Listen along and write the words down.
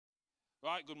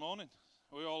Right, good morning.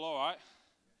 Are we all right?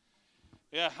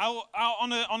 Yeah, how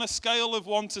on a scale of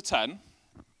 1 to 10,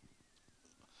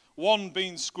 1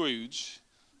 being Scrooge,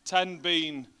 10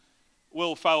 being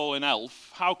Will Ferrell in Elf,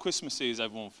 how Christmassy is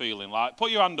everyone feeling? Like, put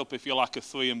your hand up if you're like a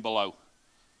 3 and below.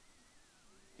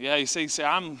 Yeah, you see,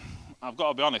 I've got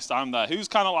to be honest, I'm there. Who's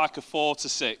kind of like a 4 to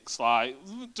 6, like,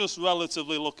 just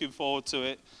relatively looking forward to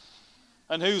it?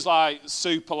 And who's like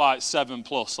super like 7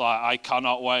 plus, like, I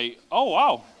cannot wait. Oh,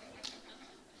 wow.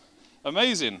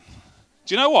 Amazing.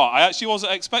 Do you know what? I actually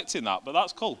wasn't expecting that, but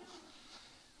that's cool.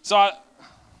 So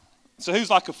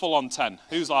who's like a full-on 10?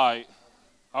 Who's like,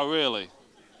 oh, really?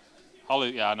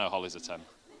 Holly, yeah, I know Holly's a 10.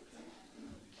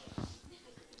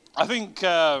 I think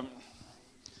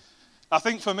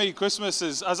for me, Christmas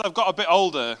is, as I've got a bit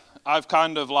older, I've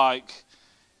kind of like,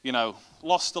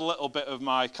 lost a little bit of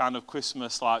my kind of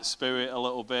Christmas like spirit a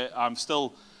little bit.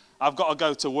 I've got to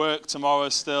go to work tomorrow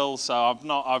still, so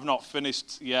I've not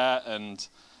finished yet, and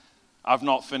I've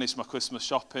not finished my Christmas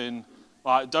shopping.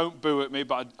 Like, don't boo at me,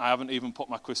 but I haven't even put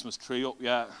my Christmas tree up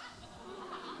yet.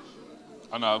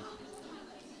 I know.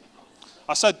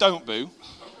 I said don't boo.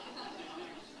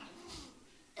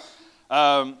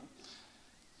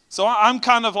 So I'm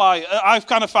kind of like, I've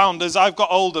kind of found as I've got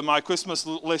older, my Christmas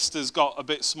list has got a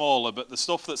bit smaller, but the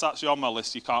stuff that's actually on my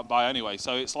list you can't buy anyway.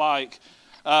 So it's like,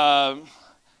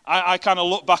 I kind of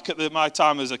look back at my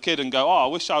time as a kid and go, oh, I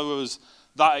wish I was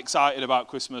that excited about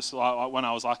Christmas like when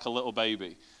I was like a little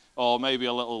baby, or maybe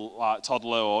a little like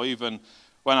toddler, or even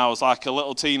when I was like a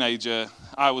little teenager.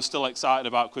 I was still excited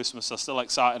about Christmas. I was still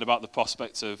excited about the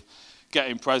prospect of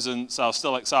getting presents. I was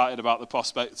still excited about the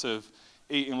prospect of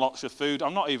eating lots of food.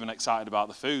 I'm not even excited about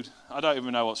the food. I don't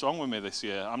even know what's wrong with me this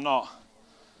year. I'm not.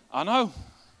 I know.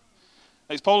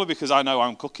 It's probably because I know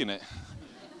I'm cooking it.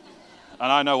 And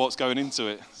I know what's going into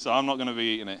it, so I'm not going to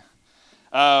be eating it.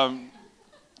 But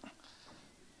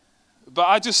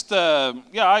I just,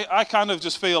 I kind of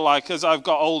just feel like as I've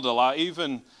got older, like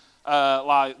even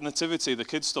like Nativity, the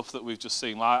kids stuff that we've just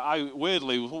seen, like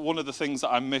weirdly, one of the things that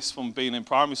I miss from being in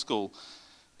primary school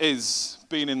is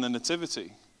being in the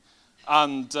Nativity.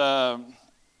 And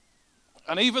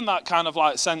even that kind of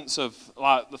like sense of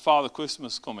like the Father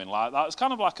Christmas coming, like that, it's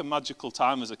kind of like a magical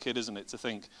time as a kid, isn't it? To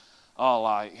think, oh,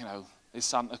 like, is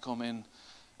Santa coming?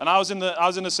 And I was in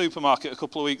the supermarket a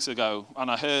couple of weeks ago, and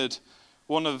I heard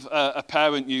one of a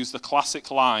parent use the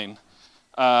classic line,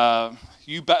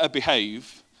 "You better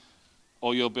behave,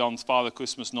 or you'll be on Father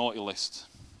Christmas naughty list,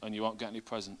 and you won't get any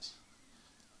presents."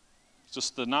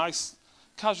 Just the nice,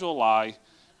 casual lie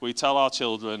we tell our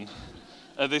children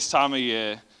at this time of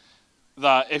year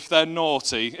that if they're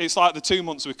naughty, it's like the 2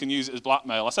 months we can use it as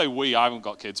blackmail. I say we, I haven't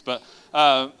got kids, but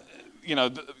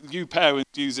you parents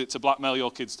use it to blackmail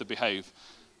your kids to behave.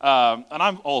 And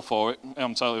I'm all for it,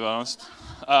 I'm totally honest.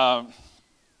 But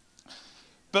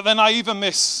then I even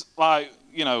miss, like,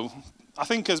 I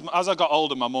think as I got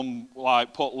older, my mum,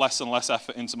 like, put less and less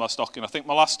effort into my stocking. I think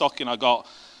my last stocking I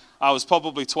was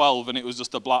probably 12, and it was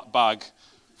just a black bag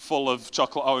full of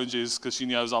chocolate oranges, because she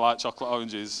knows I like chocolate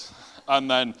oranges. And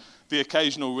then the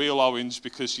occasional real orange,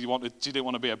 because she didn't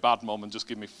want to be a bad mum and just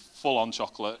give me full-on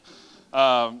chocolate.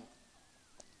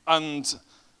 And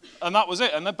that was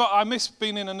it. But I miss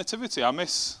being in a nativity. I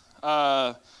miss,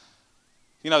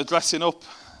 dressing up.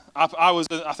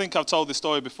 I think I've told this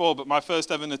story before, but my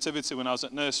first ever nativity when I was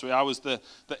at nursery, I was the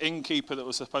innkeeper that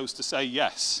was supposed to say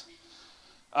yes.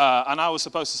 And I was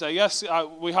supposed to say, yes,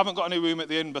 we haven't got any room at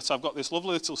the inn, but I've got this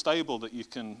lovely little stable that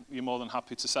you're more than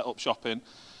happy to set up shop in.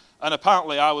 And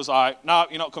apparently I was like, no,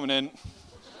 you're not coming in.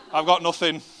 I've got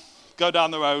nothing. Go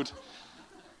down the road.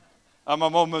 And my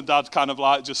mum and dad kind of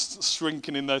like just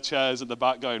shrinking in their chairs at the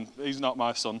back going, he's not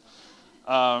my son.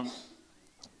 But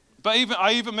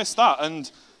I even missed that. And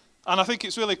I think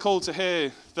it's really cool to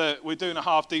hear that we're doing a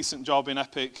half-decent job in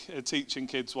Epic teaching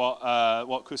kids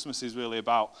what Christmas is really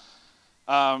about.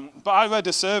 But I read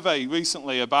a survey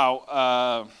recently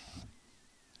about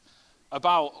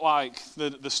like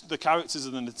the characters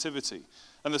of the Nativity.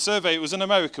 And the survey, it was an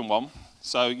American one,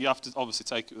 so you have to obviously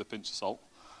take it with a pinch of salt.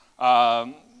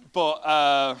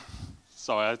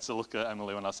 Sorry, I had to look at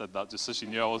Emily when I said that, just so she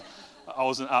knew I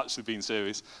wasn't actually being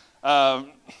serious. It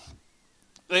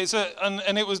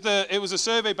was a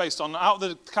survey based on, out of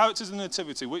the characters in the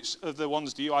Nativity, which of the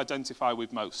ones do you identify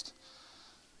with most?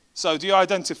 So do you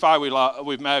identify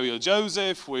with Mary or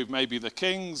Joseph, with maybe the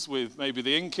kings, with maybe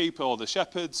the innkeeper or the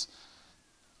shepherds?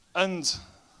 And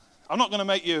I'm not going to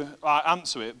make you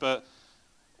answer it, but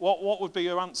what would be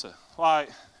your answer? Like,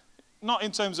 not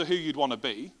in terms of who you'd want to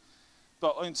be,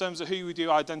 but in terms of who would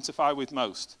you identify with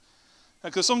most?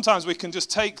 Because sometimes we can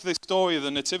just take this story of the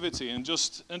nativity and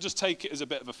just take it as a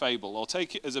bit of a fable, or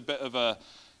take it as a bit of a,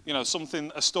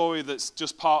 a story that's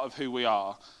just part of who we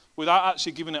are, without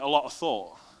actually giving it a lot of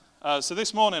thought. So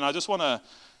this morning, I just want to,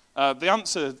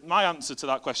 my answer to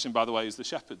that question, by the way, is the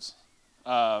shepherds.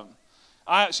 I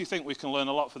actually think we can learn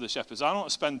a lot from the shepherds. I don't want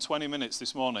to spend 20 minutes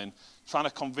this morning trying to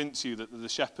convince you that the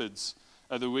shepherds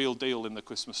are the real deal in the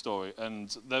Christmas story,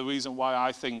 and the reason why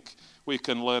I think we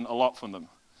can learn a lot from them.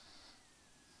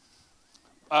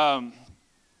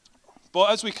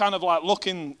 But as we kind of like look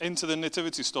into the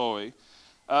nativity story,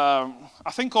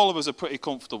 I think all of us are pretty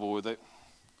comfortable with it.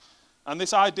 And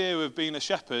this idea of being a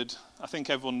shepherd, I think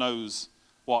everyone knows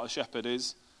what a shepherd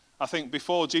is. I think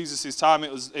before Jesus' time,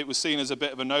 it was seen as a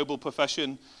bit of a noble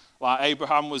profession. Like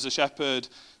Abraham was a shepherd,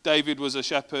 David was a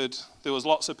shepherd. There was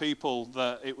lots of people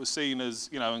that it was seen as,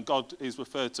 and God is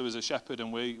referred to as a shepherd,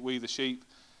 and we the sheep.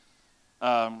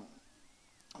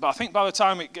 But I think by the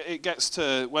time it gets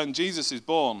to when Jesus is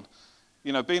born,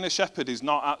 being a shepherd is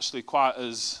not actually quite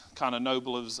as kind of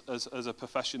noble as a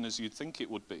profession as you'd think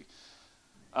it would be.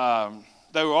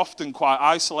 They were often quite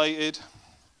isolated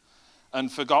and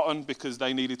forgotten because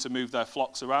they needed to move their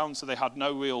flocks around, so they had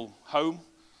no real home.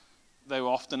 They were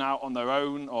often out on their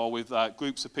own or with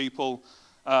groups of people.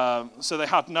 So they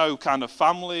had no kind of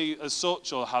family as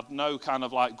such, or had no kind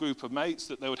of like group of mates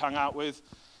that they would hang out with.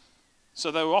 So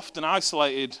they were often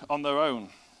isolated on their own.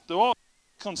 They were all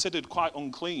considered quite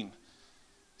unclean.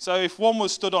 So if one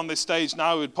was stood on this stage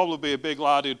now, he'd probably be a big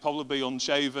lad, he'd probably be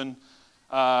unshaven.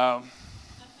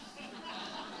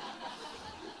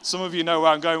 Some of you know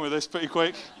where I'm going with this pretty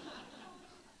quick.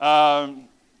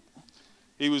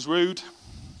 He was rude.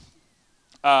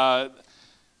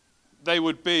 They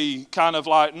would be kind of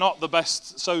like not the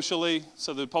best socially,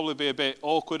 so they'd probably be a bit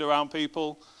awkward around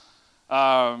people.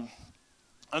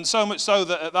 And so much so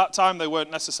that at that time they weren't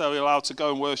necessarily allowed to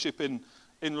go and worship in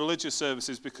religious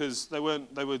services because they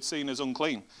were seen as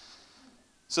unclean.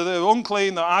 So they were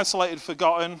unclean, they were isolated,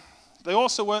 forgotten. They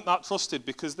also weren't that trusted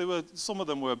because some of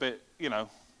them were a bit, they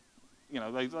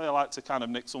liked to kind of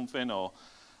nick something or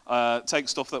take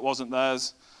stuff that wasn't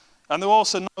theirs. And they were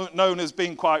also known as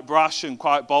being quite brash and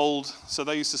quite bold, so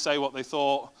they used to say what they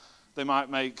thought. They might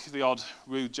make the odd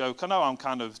rude joke. I know I'm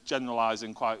kind of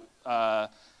generalizing quite a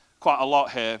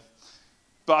lot here,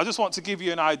 but I just want to give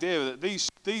you an idea that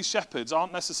these shepherds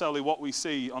aren't necessarily what we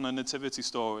see on a nativity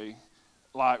story,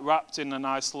 like wrapped in a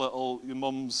nice little your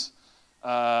mum's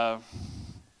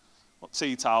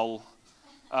tea towel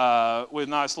with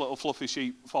nice little fluffy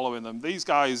sheep following them. These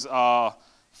guys are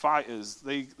fighters.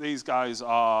 These guys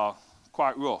are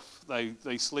quite rough.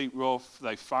 They sleep rough.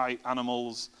 They fight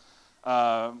animals.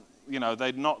 They're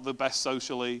not the best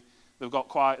socially. They're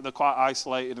quite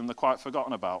isolated and they're quite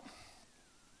forgotten about.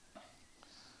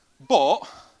 But,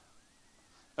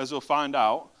 as we'll find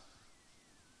out,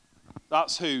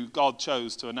 that's who God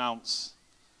chose to announce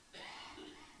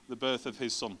the birth of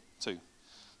his son to.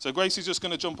 So Gracie's just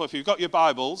going to jump up. If you've got your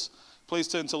Bibles, please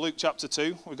turn to Luke chapter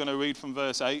 2. We're going to read from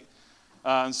verse 8.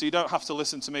 And so you don't have to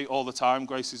listen to me all the time.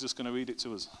 Gracie's just going to read it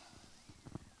to us.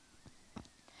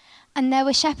 And there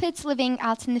were shepherds living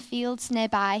out in the fields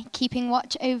nearby, keeping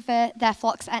watch over their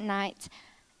flocks at night.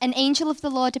 An angel of the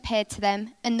Lord appeared to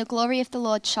them, and the glory of the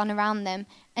Lord shone around them,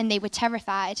 and they were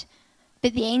terrified.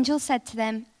 But the angel said to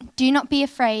them, "Do not be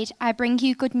afraid, I bring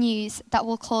you good news that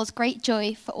will cause great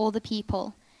joy for all the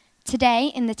people.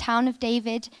 Today, in the town of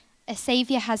David, a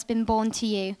Saviour has been born to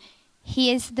you.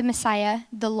 He is the Messiah,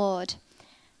 the Lord.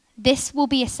 This will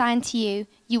be a sign to you.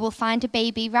 You will find a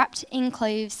baby wrapped in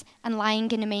clothes and lying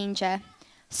in a manger."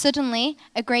 Suddenly,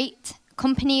 a great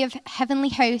company of heavenly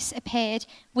hosts appeared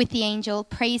with the angel,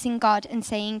 praising God and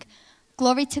saying,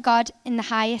 "Glory to God in the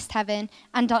highest heaven,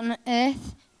 and on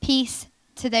earth peace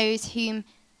to those whom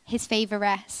his favour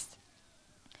rests."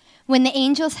 When the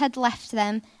angels had left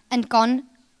them and gone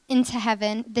into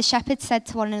heaven, the shepherds said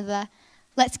to one another,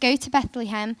 "Let's go to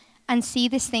Bethlehem and see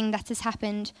this thing that has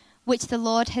happened, which the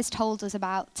Lord has told us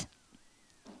about."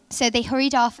 So they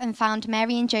hurried off and found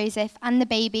Mary and Joseph and the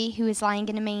baby who was lying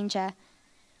in a manger.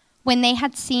 When they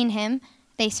had seen him,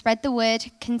 they spread the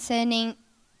word concerning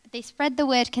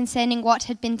what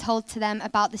had been told to them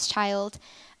about this child,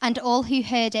 and all who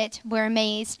heard it were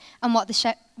amazed at what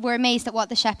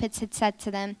the shepherds had said to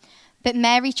them. But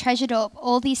Mary treasured up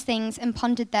all these things and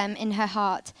pondered them in her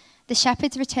heart. The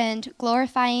shepherds returned,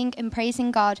 glorifying and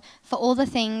praising God for all the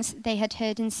things they had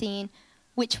heard and seen,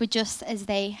 which were just as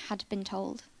they had been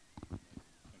told.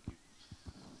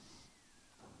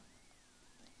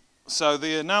 So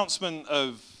the announcement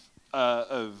of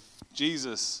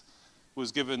Jesus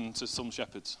was given to some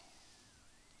shepherds.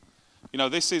 You know,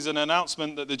 this is an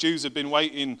announcement that the Jews had been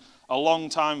waiting a long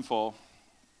time for.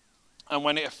 And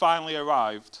when it finally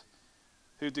arrived,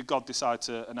 who did God decide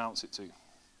to announce it to?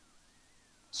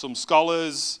 Some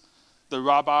scholars, the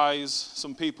rabbis,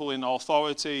 some people in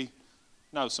authority.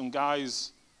 No, some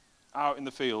guys out in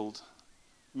the field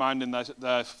minding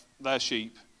their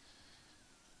sheep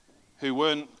who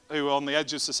were on the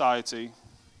edge of society.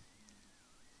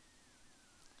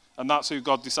 And that's who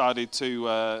God decided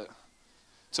to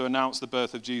announce the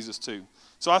birth of Jesus to.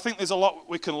 So I think there's a lot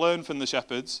we can learn from the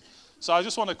shepherds. So I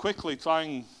just want to quickly try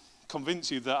and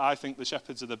convince you that I think the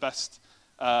shepherds are the best,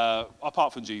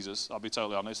 apart from Jesus, I'll be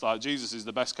totally honest. Like, Jesus is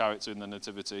the best character in the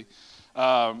Nativity.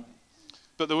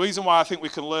 But the reason why I think we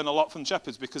can learn a lot from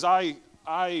shepherds, because I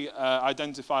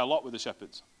identify a lot with the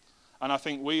shepherds. And I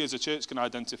think we as a church can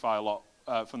identify a lot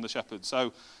from the shepherds.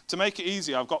 So to make it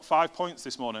easy, I've got 5 points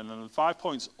this morning, and the 5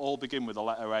 points all begin with the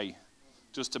letter A,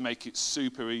 just to make it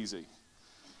super easy.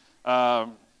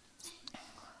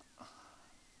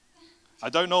 I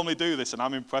don't normally do this, and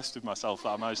I'm impressed with myself that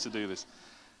I managed to do this.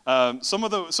 Some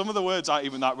of the words aren't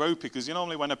even that ropey, because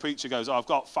normally when a preacher goes, I've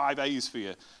got 5 A's for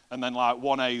you, and then like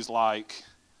 1 A is like,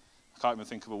 I can't even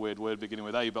think of a weird word beginning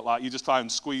with A, but like you just try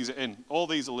and squeeze it in. All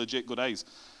these are legit good A's.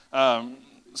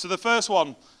 So the first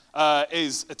one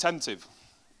is attentive.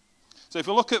 So if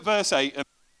you look at verse 8,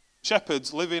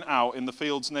 shepherds living out in the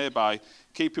fields nearby,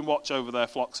 keeping watch over their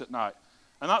flocks at night.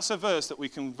 And that's a verse that we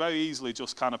can very easily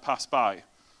just kind of pass by.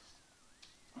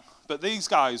 But these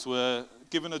guys were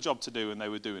given a job to do, and they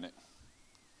were doing it.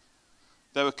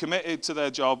 They were committed to their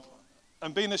job.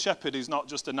 And being a shepherd is not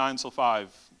just a 9 till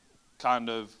 5 kind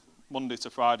of Monday to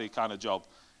Friday kind of job.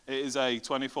 It is a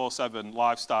 24/7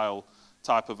 lifestyle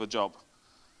type of a job.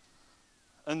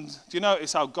 And do you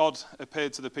notice how God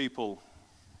appeared to the people?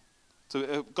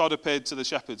 God appeared to the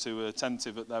shepherds who were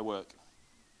attentive at their work.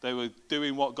 They were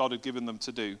doing what God had given them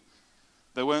to do.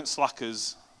 They weren't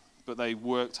slackers, but they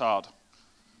worked hard.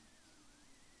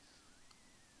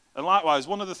 And likewise,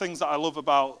 one of the things that I love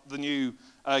about the new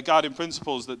guiding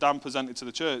principles that Dan presented to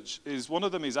the church is one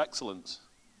of them is excellence.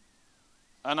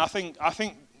 And I think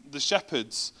the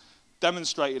shepherds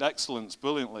demonstrated excellence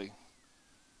brilliantly.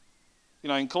 You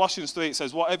know, in Colossians 3 it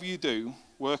says, whatever you do,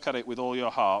 work at it with all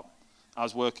your heart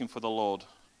as working for the Lord,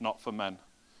 not for men.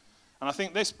 And I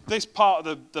think this part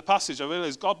of the passage, I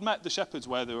realize God met the shepherds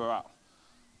where they were at.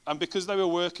 And because they were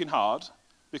working hard,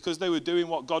 because they were doing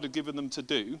what God had given them to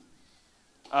do,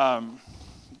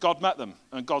 God met them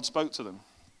and God spoke to them.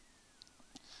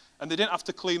 And they didn't have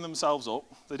to clean themselves up.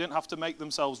 They didn't have to make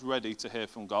themselves ready to hear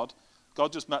from God.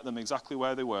 God just met them exactly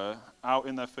where they were, out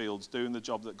in their fields, doing the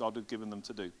job that God had given them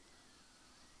to do.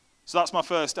 So that's my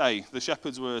first A. The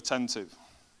shepherds were attentive.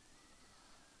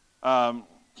 My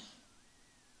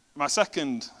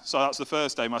second, so that's the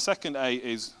first A. My second A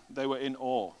is they were in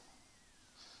awe.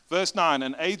 Verse 9,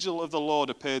 an angel of the Lord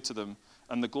appeared to them,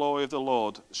 and the glory of the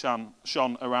Lord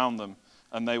shone around them,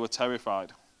 and they were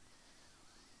terrified.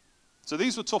 So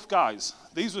these were tough guys.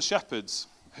 These were shepherds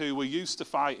who were used to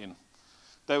fighting.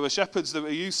 They were shepherds that were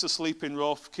used to sleeping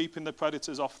rough, keeping the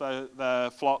predators off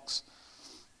their flocks.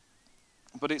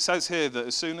 But it says here that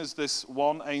as soon as this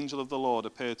one angel of the Lord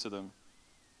appeared to them,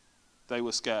 they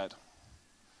were scared.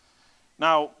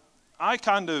 Now, I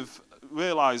kind of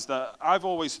realized that I've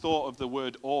always thought of the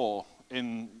word awe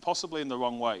possibly in the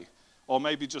wrong way, or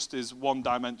maybe just as one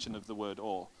dimension of the word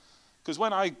awe. Because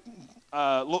when I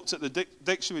looked at the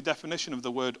dictionary definition of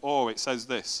the word awe, it says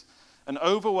this: an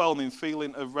overwhelming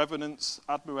feeling of reverence,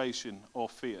 admiration, or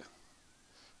fear,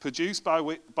 produced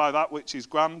by that which is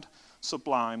grand,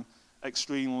 sublime,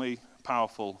 extremely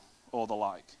powerful, or the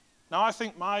like. Now, I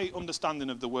think my understanding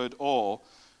of the word awe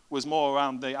was more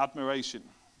around the admiration.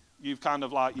 You've kind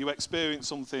of like, you experience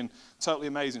something totally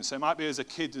amazing. So it might be as a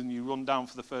kid and you run down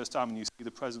for the first time and you see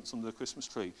the presents under the Christmas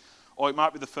tree. Or it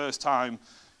might be the first time,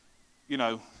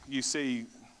 you see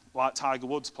like Tiger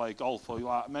Woods play golf. Or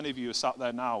like many of you are sat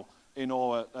there now in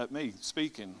awe at me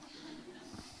speaking.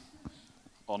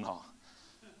 Or not.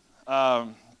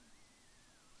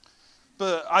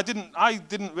 But I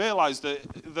didn't realize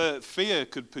that fear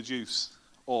could produce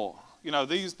awe.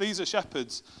 These are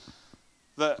shepherds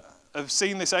that have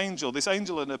seen this angel. This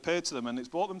angel had appeared to them, and it's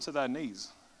brought them to their knees.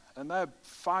 And they're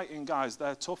fighting guys.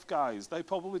 They're tough guys. They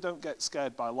probably don't get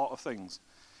scared by a lot of things.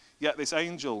 Yet this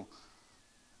angel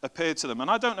appeared to them. And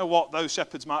I don't know what those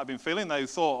shepherds might have been feeling. They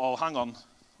thought, oh, hang on,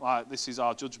 like, this is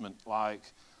our judgment. Like,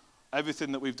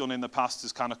 everything that we've done in the past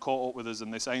has kind of caught up with us,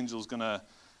 and this angel's going to,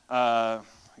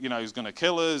 he's going to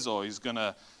kill us, or he's going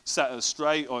to set us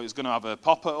straight, or he's going to have a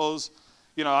pop at us.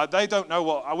 We don't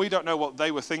know what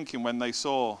they were thinking when they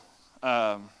saw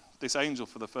this angel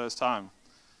for the first time.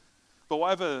 But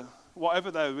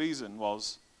whatever their reason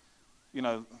was,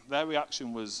 their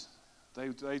reaction was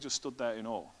they just stood there in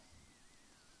awe.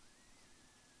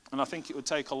 And I think it would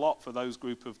take a lot for those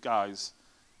group of guys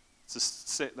to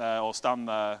sit there or stand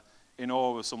there in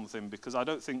awe of something, because I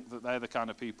don't think that they're the kind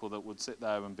of people that would sit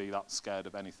there and be that scared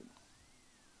of anything.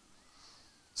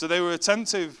 So they were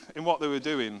attentive in what they were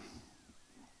doing.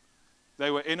 They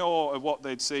were in awe of what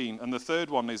they'd seen. And the third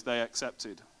one is they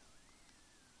accepted.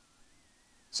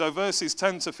 So verses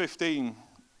 10 to 15,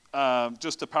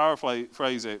 just to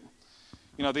paraphrase it,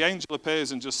 the angel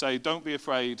appears and just say, "Don't be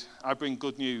afraid, I bring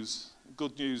good news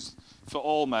for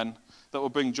all men that will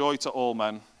bring joy to all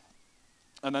men."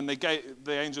 And then the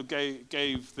angel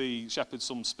gave the shepherds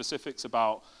some specifics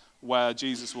about where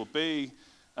Jesus will be.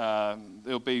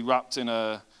 He'll be wrapped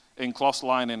in cloths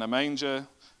lying in a manger.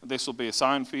 This will be a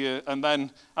sign for you. And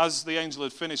then as the angel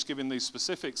had finished giving these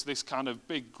specifics, this kind of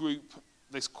big group,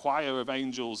 this choir of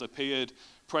angels appeared,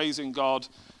 praising God.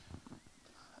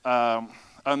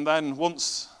 And then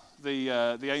once the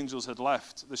angels had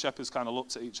left, the shepherds kind of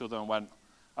looked at each other and went,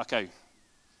 okay.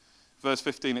 Verse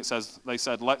 15, it says, they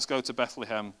said, "Let's go to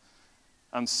Bethlehem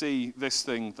and see this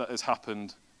thing that has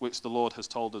happened, which the Lord has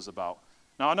told us about."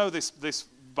 Now, I know this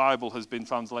Bible has been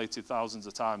translated thousands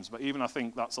of times, but even I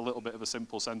think that's a little bit of a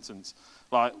simple sentence.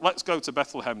 Like, let's go to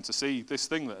Bethlehem to see this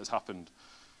thing that has happened,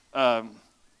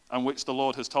 and which the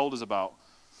Lord has told us about.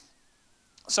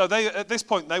 So at this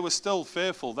point, they were still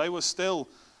fearful. They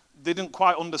didn't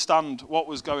quite understand what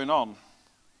was going on.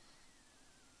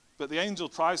 But the angel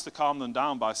tries to calm them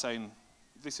down by saying,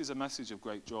 this is a message of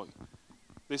great joy.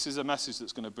 This is a message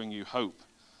that's going to bring you hope.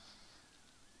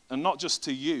 And not just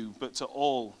to you, but to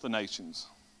all the nations.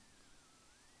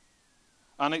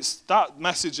 And it's that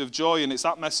message of joy, and it's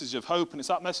that message of hope, and it's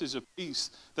that message of peace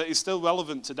that is still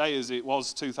relevant today as it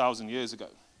was 2,000 years ago.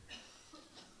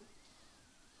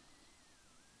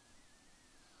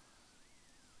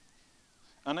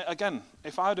 And again,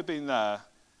 if I'd have been there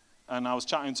and I was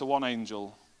chatting to one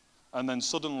angel, and then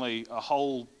suddenly a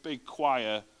whole big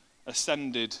choir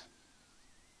ascended,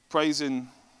 praising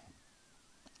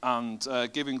and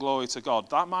giving glory to God,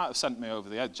 that might have sent me over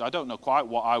the edge. I don't know quite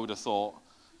what I would have thought.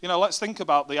 Let's think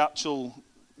about the actual,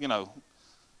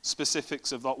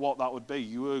 specifics of what that would be.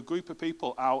 You were a group of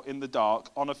people out in the dark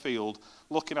on a field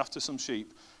looking after some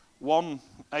sheep. One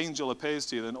angel appears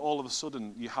to you, then all of a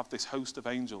sudden you have this host of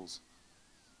angels.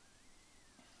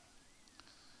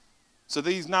 So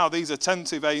these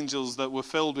attentive angels that were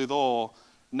filled with awe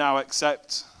now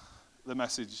accept the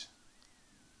message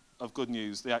of good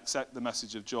news. They accept the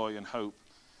message of joy and hope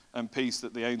and peace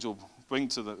that the angel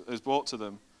has brought to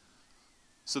them.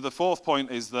 So the fourth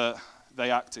point is that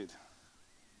they acted.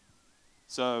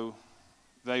 So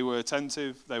they were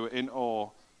attentive, they were in awe,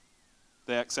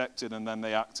 they accepted, and then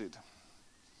they acted.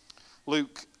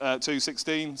 Luke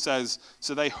 2:16 says,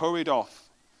 "So they hurried off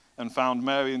and found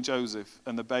Mary and Joseph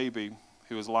and the baby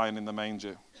who was lying in the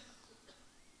manger."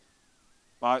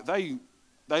 Like they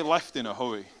left in a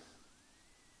hurry.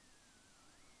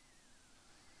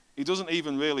 He doesn't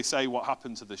even really say what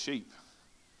happened to the sheep.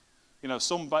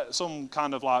 Some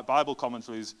kind of like Bible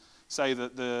commentaries say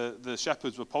that the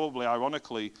shepherds were probably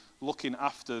ironically looking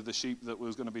after the sheep that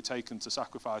was going to be taken to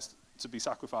be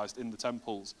sacrificed in the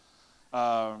temples.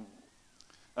 And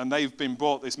they've been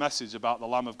brought this message about the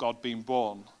Lamb of God being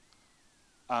born,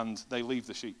 and they leave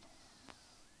the sheep.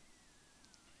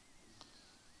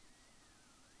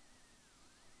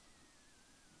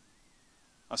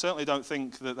 I certainly don't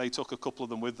think that they took a couple of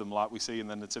them with them like we see in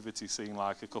the nativity scene,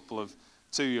 like a couple of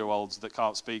 2-year-olds that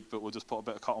can't speak but will just put a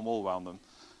bit of cotton wool around them.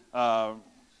 I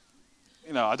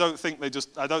don't think they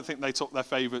took their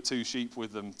favourite 2 sheep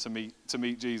with them to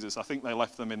meet Jesus. I think they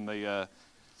left them in the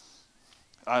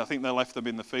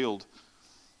field.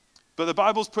 But the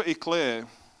Bible's pretty clear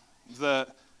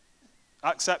that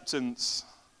acceptance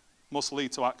must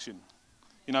lead to action.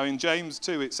 In James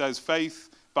 2 it says, "Faith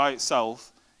by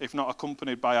itself, if not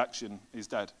accompanied by action, is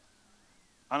dead."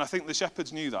 And I think the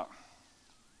shepherds knew that.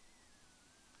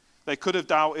 They could have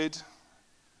doubted.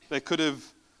 They could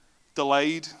have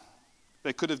delayed.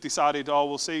 They could have decided,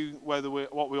 we'll see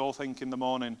what we all think in the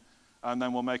morning, and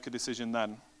then we'll make a decision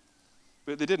then.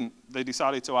 But they didn't. They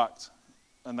decided to act,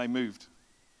 and they moved.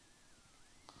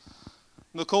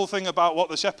 And the cool thing about what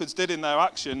the shepherds did in their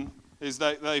action is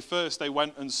that they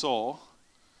went and saw.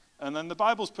 And then the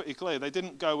Bible's pretty clear. They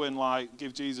didn't go and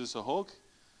give Jesus a hug.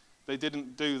 They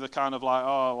didn't do the kind of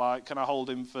can I hold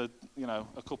him for,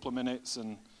 a couple of minutes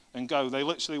and go. They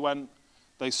literally went,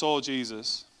 they saw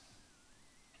Jesus.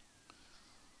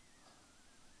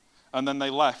 And then they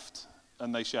left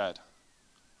and they shared.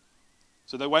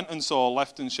 So they went and saw,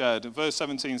 left and shared. And verse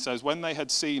 17 says, when they had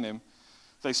seen him,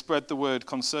 they spread the word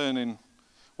concerning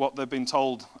what they'd been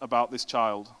told about this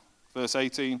child. Verse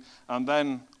 18, and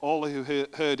then all who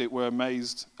heard it were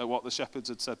amazed at what the shepherds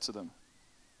had said to them.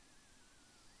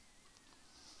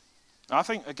 I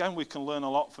think, again, we can learn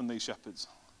a lot from these shepherds.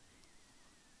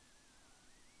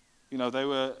 You know, they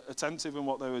were attentive in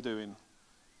what they were doing.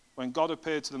 When God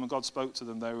appeared to them and God spoke to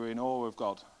them, they were in awe of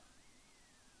God.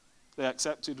 They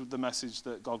accepted the message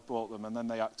that God brought them, and then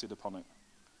they acted upon it.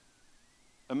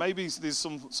 And maybe there's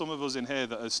some of us in here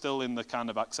that are still in the kind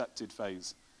of accepted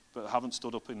phase, but haven't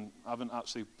stood up and haven't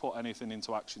actually put anything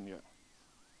into action yet.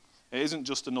 It isn't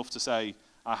just enough to say,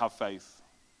 I have faith.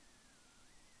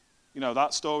 You know,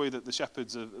 that story that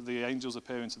the angels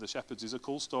appearing to the shepherds is a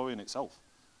cool story in itself.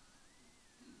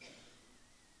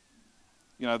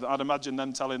 You know, I'd imagine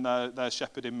them telling their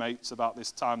shepherding mates about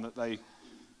this time that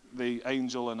the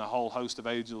angel and a whole host of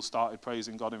angels started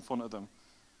praising God in front of them.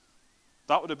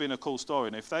 That would have been a cool story.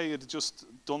 And if they had just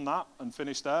done that and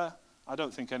finished there, I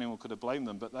don't think anyone could have blamed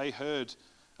them. But they heard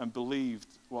and believed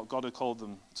what God had called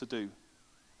them to do,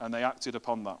 and they acted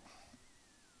upon that.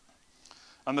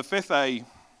 And the fifth A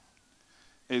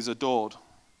is adored.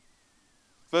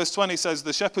 Verse 20 says,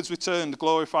 the shepherds returned,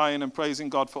 glorifying and praising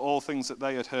God for all things that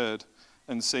they had heard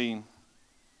and seen,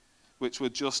 which were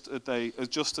just as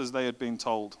they had been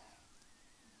told.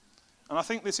 And I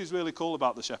think this is really cool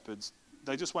about the shepherds.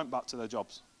 They just went back to their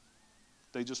jobs.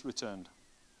 They just returned.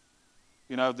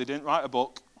 You know, they didn't write a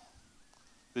book.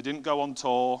 They didn't go on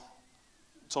tour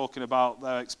talking about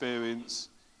their experience.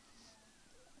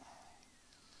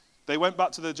 They went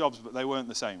back to their jobs, but they weren't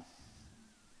the same.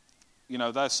 You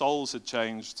know, their souls had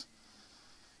changed.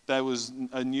 There was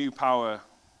a new power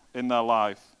in their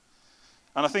life.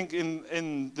 And I think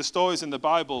in the stories in the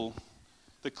Bible,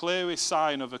 the clearest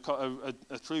sign of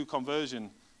a true conversion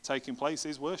taking place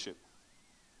is worship.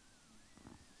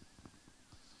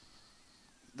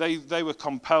 They were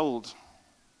compelled.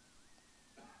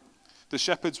 The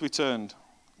shepherds returned,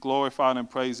 glorifying and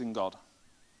praising God.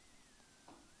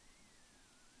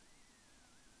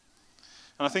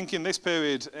 And I think in this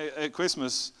period at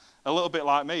Christmas, a little bit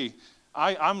like me,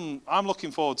 I'm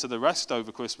looking forward to the rest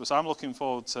over Christmas. I'm looking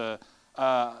forward to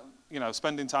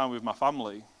spending time with my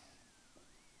family.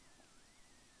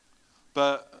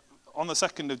 But on the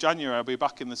 2nd of January, I'll be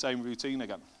back in the same routine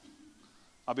again.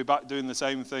 I'll be back doing the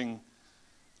same thing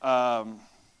that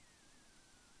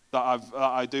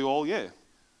I do all year.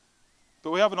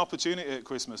 But we have an opportunity at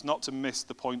Christmas not to miss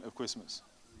the point of Christmas.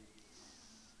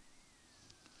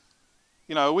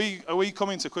 You know, are we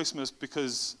coming to Christmas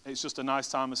because it's just a nice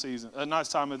time of season, a nice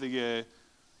time of the year,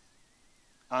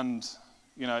 and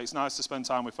you know, it's nice to spend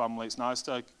time with family, it's nice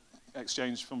to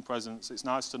exchange from presents, it's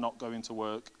nice to not go into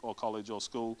work or college or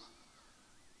school.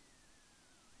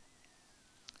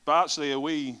 But actually, are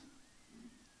we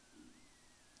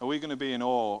going to be in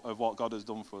awe of what God has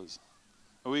done for us?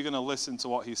 Are we going to listen to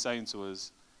what he's saying to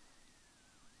us?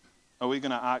 Are we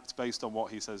going to act based on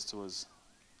what he says to us?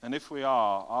 And if we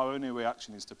are, our only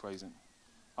reaction is to praise him.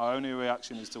 Our only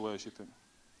reaction is to worship him.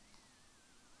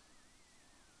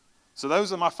 So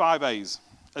those are my 5 A's.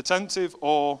 Attentive,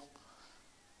 awe,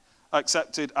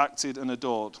 accepted, acted, and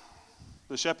adored.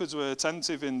 The shepherds were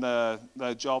attentive in their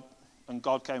job, and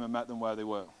God came and met them where they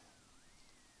were.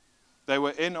 They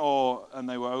were in awe, and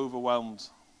they were overwhelmed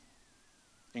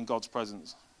in God's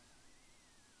presence.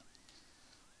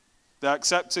 They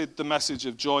accepted the message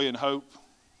of joy and hope,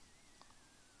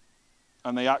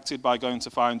 and they acted by going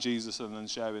to find Jesus and then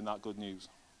sharing that good news.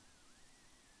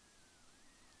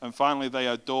 And finally, they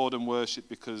adored and worshipped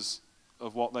because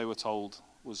of what they were told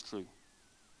was true.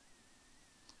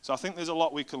 So I think there's a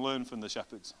lot we can learn from the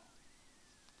shepherds.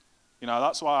 You know,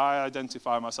 that's why I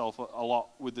identify myself a lot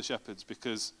with the shepherds,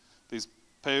 because there's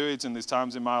periods and there's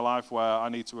times in my life where I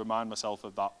need to remind myself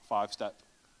of that 5-step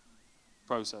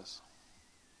process.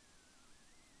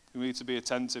 We need to be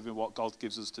attentive in what God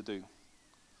gives us to do.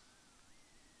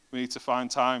 We need to find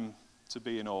time to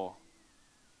be in awe,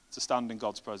 to stand in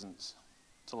God's presence,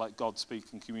 to let God speak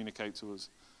and communicate to us.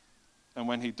 And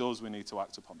when he does, we need to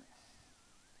act upon it.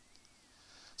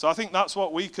 So I think that's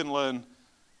what we can learn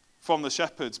from the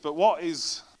shepherds. But what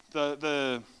is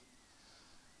the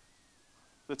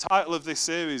title of this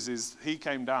series is He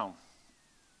Came Down.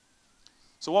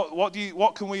 So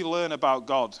what can we learn about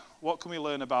God? What can we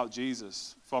learn about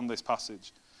Jesus from this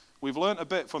passage? We've learned a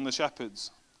bit from the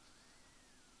shepherds.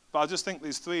 But I just think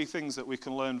there's 3 things that we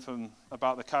can learn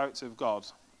about the character of God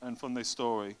and from this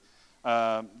story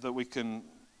that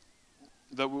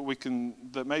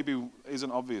maybe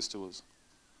isn't obvious to us.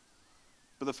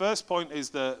 But the first point is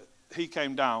that he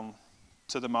came down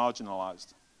to the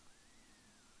marginalized.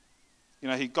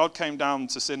 God came down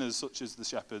to sinners such as the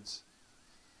shepherds,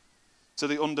 to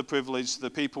the underprivileged, to the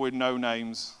people with no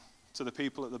names, to the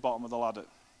people at the bottom of the ladder.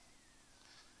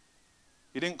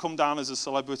 He didn't come down as a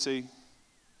celebrity.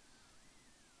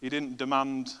 He didn't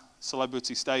demand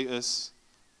celebrity status.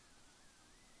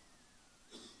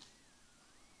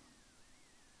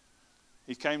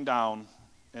 He came down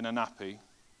in a nappy,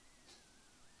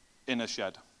 in a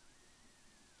shed,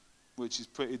 which is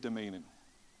pretty demeaning.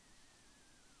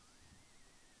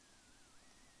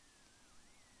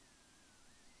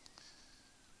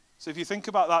 So if you think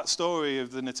about that story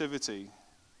of the Nativity,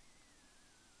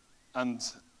 and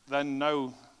then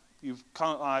you've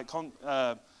kind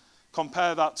of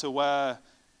compare that to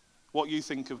what you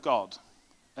think of God,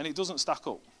 and it doesn't stack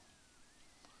up.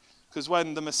 Because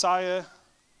when the Messiah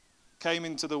came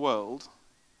into the world,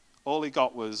 all he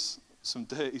got was some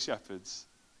dirty shepherds,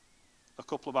 a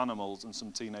couple of animals, and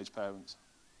some teenage parents.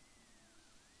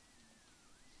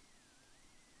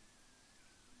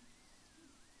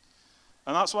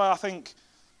 And that's why I think,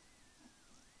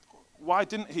 why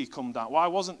didn't he come down? Why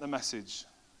wasn't the message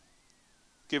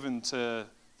given to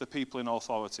the people in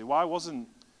authority? Why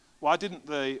didn't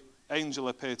the angel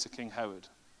appear to King Herod?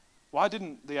 Why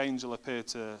didn't the angel appear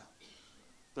to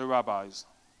the rabbis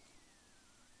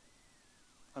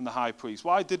and the high priest?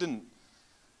 Why didn't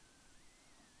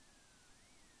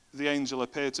the angel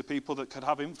appear to people that could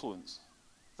have influence,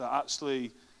 that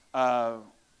actually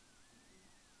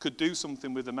could do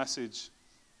something with the message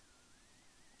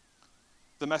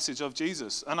of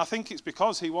Jesus? And I think it's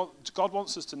because God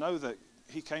wants us to know that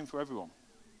he came for everyone.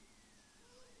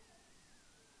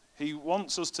 He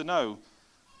wants us to know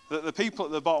that the people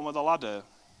at the bottom of the ladder,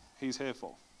 he's here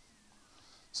for.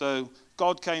 So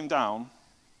God came down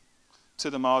to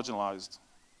the marginalized.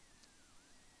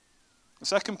 The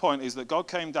second point is that God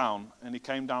came down, and he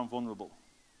came down vulnerable.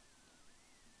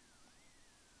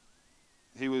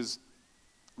 He was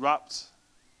wrapped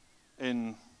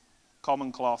in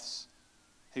common cloths.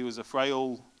 He was a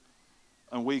frail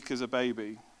and weak as a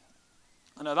baby.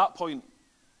 And at that point,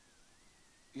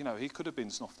 he could have been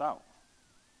snuffed out.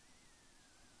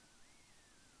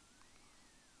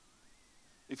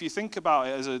 If you think about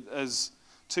it as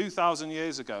 2,000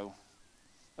 years ago,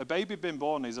 a baby being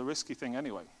born is a risky thing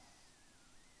anyway.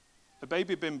 A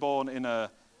baby being born in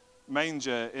a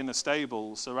manger, in a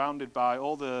stable, surrounded by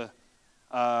all the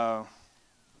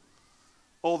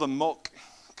muck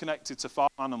connected to farm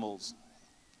animals,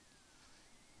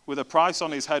 with a price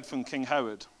on his head from King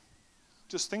Herod.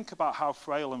 Just think about how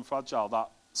frail and fragile that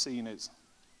scene is.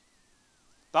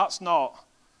 That's not,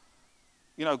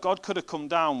 God could have come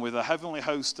down with a heavenly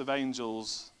host of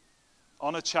angels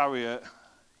on a chariot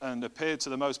and appeared to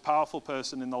the most powerful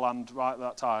person in the land right at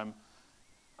that time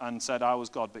and said, I was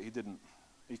God, but he didn't.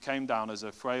 He came down as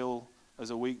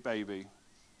a weak baby.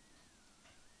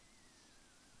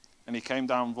 And he came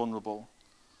down vulnerable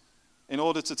in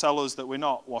order to tell us that we're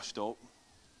not washed up,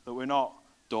 that we're not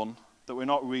done, that we're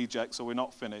not rejects or we're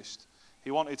not finished. He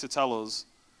wanted to tell us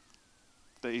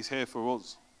that he's here for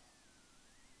us.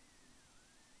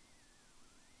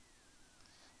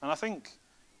 And I think,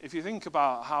 if you think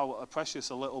about how precious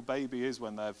a little baby is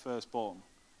when they're first born,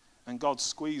 and God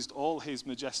squeezed all his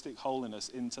majestic holiness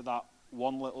into that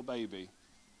one little baby,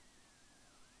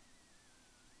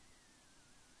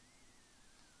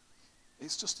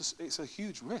 it's a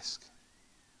huge risk.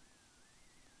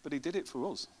 But he did it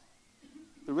for us.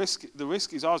 The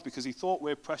risk is ours because he thought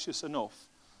we're precious enough,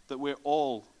 that we're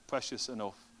all precious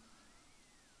enough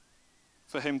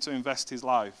for him to invest his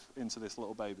life into this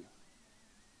little baby.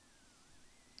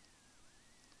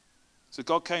 So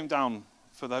God came down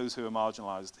for those who are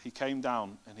marginalized. He came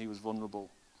down and he was vulnerable.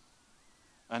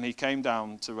 And he came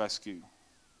down to rescue.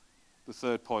 The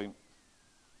third point.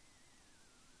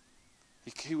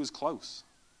 He was close.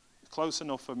 Close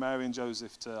enough for Mary and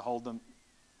Joseph to hold them,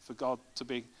 for God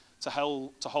to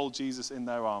hold Jesus in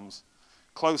their arms.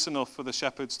 Close enough for the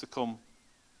shepherds to come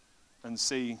and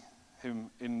see him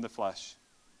in the flesh.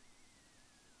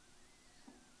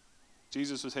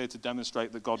 Jesus was here to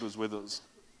demonstrate that God was with us.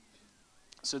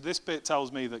 So this bit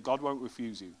tells me that God won't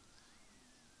refuse you.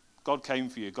 God came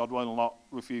for you. God will not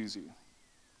refuse you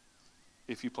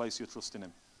if you place your trust in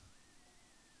him.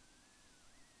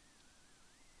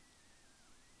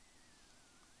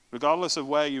 Regardless of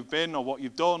where you've been or what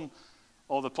you've done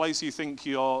or the place you think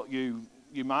you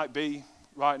might be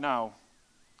right now,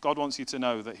 God wants you to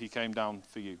know that he came down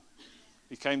for you.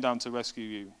 He came down to rescue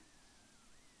you.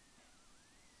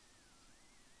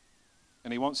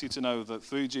 And he wants you to know that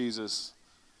through Jesus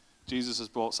has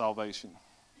brought salvation.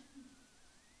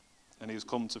 And he has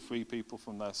come to free people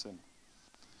from their sin.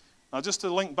 Now, just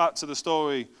to link back to the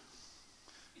story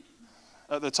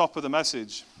at the top of the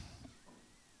message,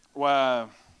 where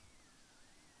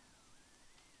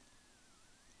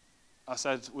I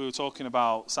said we were talking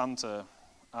about Santa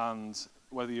and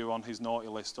whether you're on his naughty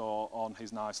list or on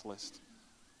his nice list.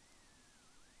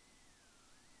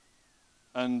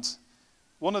 And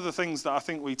one of the things that I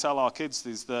think we tell our kids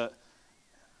is that,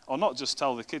 or not just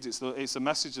tell the kids, it's a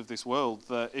message of this world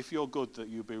that if you're good, that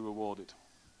you'll be rewarded.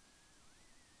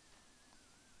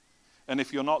 And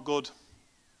if you're not good,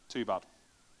 too bad.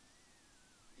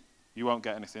 You won't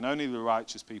get anything. Only the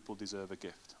righteous people deserve a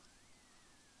gift.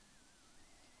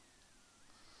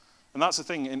 And that's the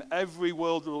thing, in every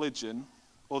world religion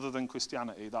other than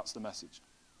Christianity, that's the message.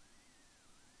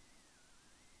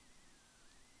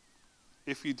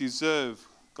 If you deserve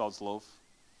God's love,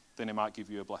 then he might give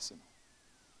you a blessing.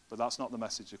 But that's not the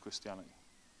message of Christianity.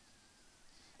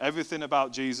 Everything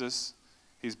about Jesus,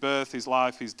 his birth, his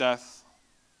life, his death,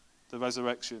 the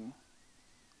resurrection,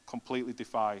 completely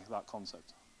defy that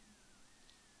concept.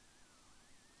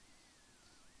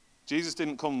 Jesus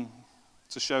didn't come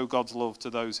to show God's love to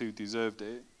those who deserved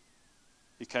it.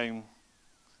 He came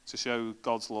to show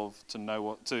God's love to no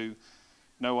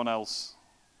one else,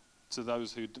 to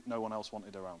those who no one else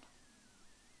wanted around.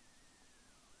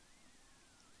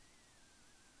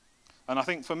 And I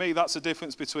think for me, that's the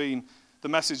difference between the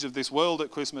message of this world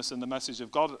at Christmas and the message of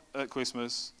God at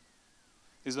Christmas.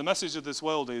 Is the message of this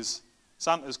world is,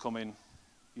 Santa's coming,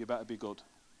 you better be good.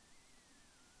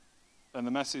 And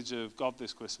the message of God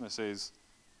this Christmas is,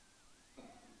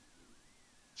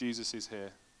 Jesus is here,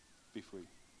 be free.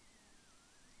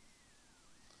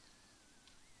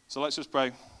 So let's just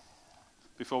pray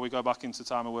before we go back into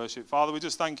time of worship. Father, we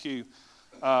just thank you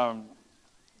that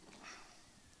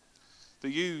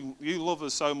you love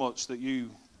us so much that you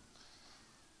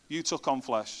took on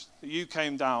flesh, that you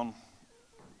came down,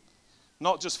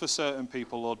 not just for certain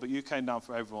people, Lord, but you came down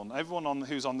for everyone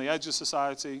who's on the edge of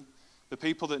society, the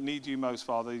people that need you most,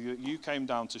 Father. You came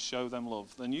down to show them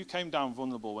love. Then you came down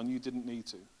vulnerable when you didn't need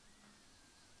to.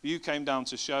 You came down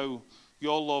to show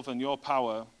your love and your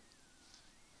power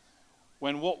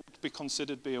when what would be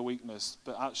considered be a weakness,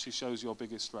 but actually shows your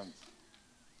biggest strength.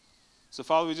 So,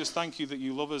 Father, we just thank you that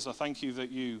you love us. I thank you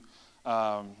that you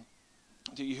have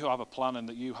a plan and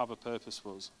that you have a purpose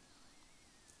for us.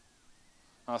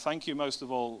 And I thank you most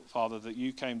of all, Father, that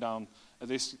you came down at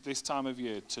this time of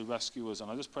year to rescue us. And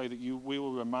I just pray that we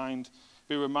will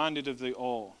be reminded of the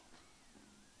awe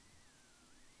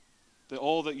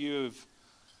that you have,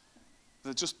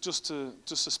 that just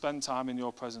to spend time in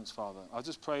your presence, Father. I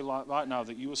just pray right now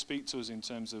that you will speak to us in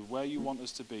terms of where you want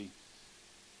us to be.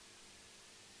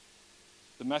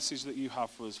 The message that you have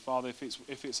for us, Father, if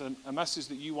it's a message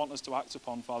that you want us to act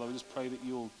upon, Father, we just pray that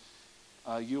you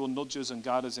will nudge us and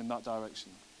guide us in that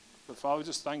direction. But Father, we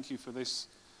just thank you for this,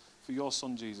 for your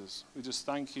Son Jesus. We just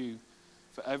thank you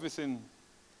for everything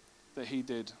that he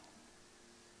did.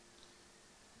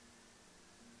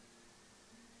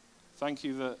 Thank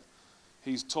you that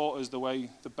he's taught us the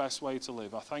best way to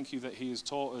live. I thank you that he has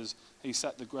taught us, he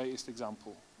set the greatest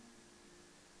example.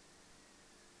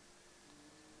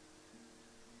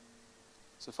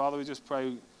 So, Father, we just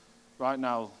pray right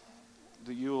now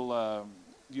that you'll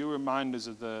remind us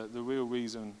of the real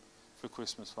reason for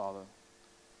Christmas, Father.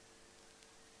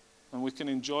 And we can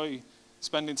enjoy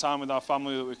spending time with our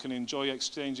family, that we can enjoy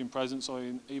exchanging presents or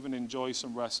even enjoy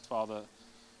some rest, Father.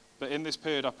 But in this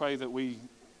period, I pray that we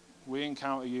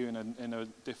encounter you in a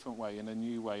different way, in a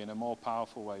new way, in a more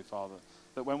powerful way, Father.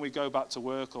 That when we go back to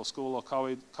work or school or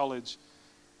college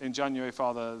in January,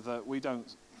 Father, that we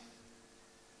don't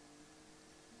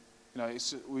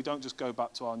just go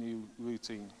back to our new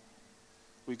routine.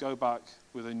 We go back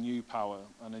with a new power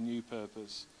and a new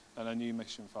purpose and a new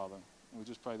mission, Father. And we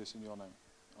just pray this in your name.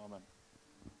 Amen.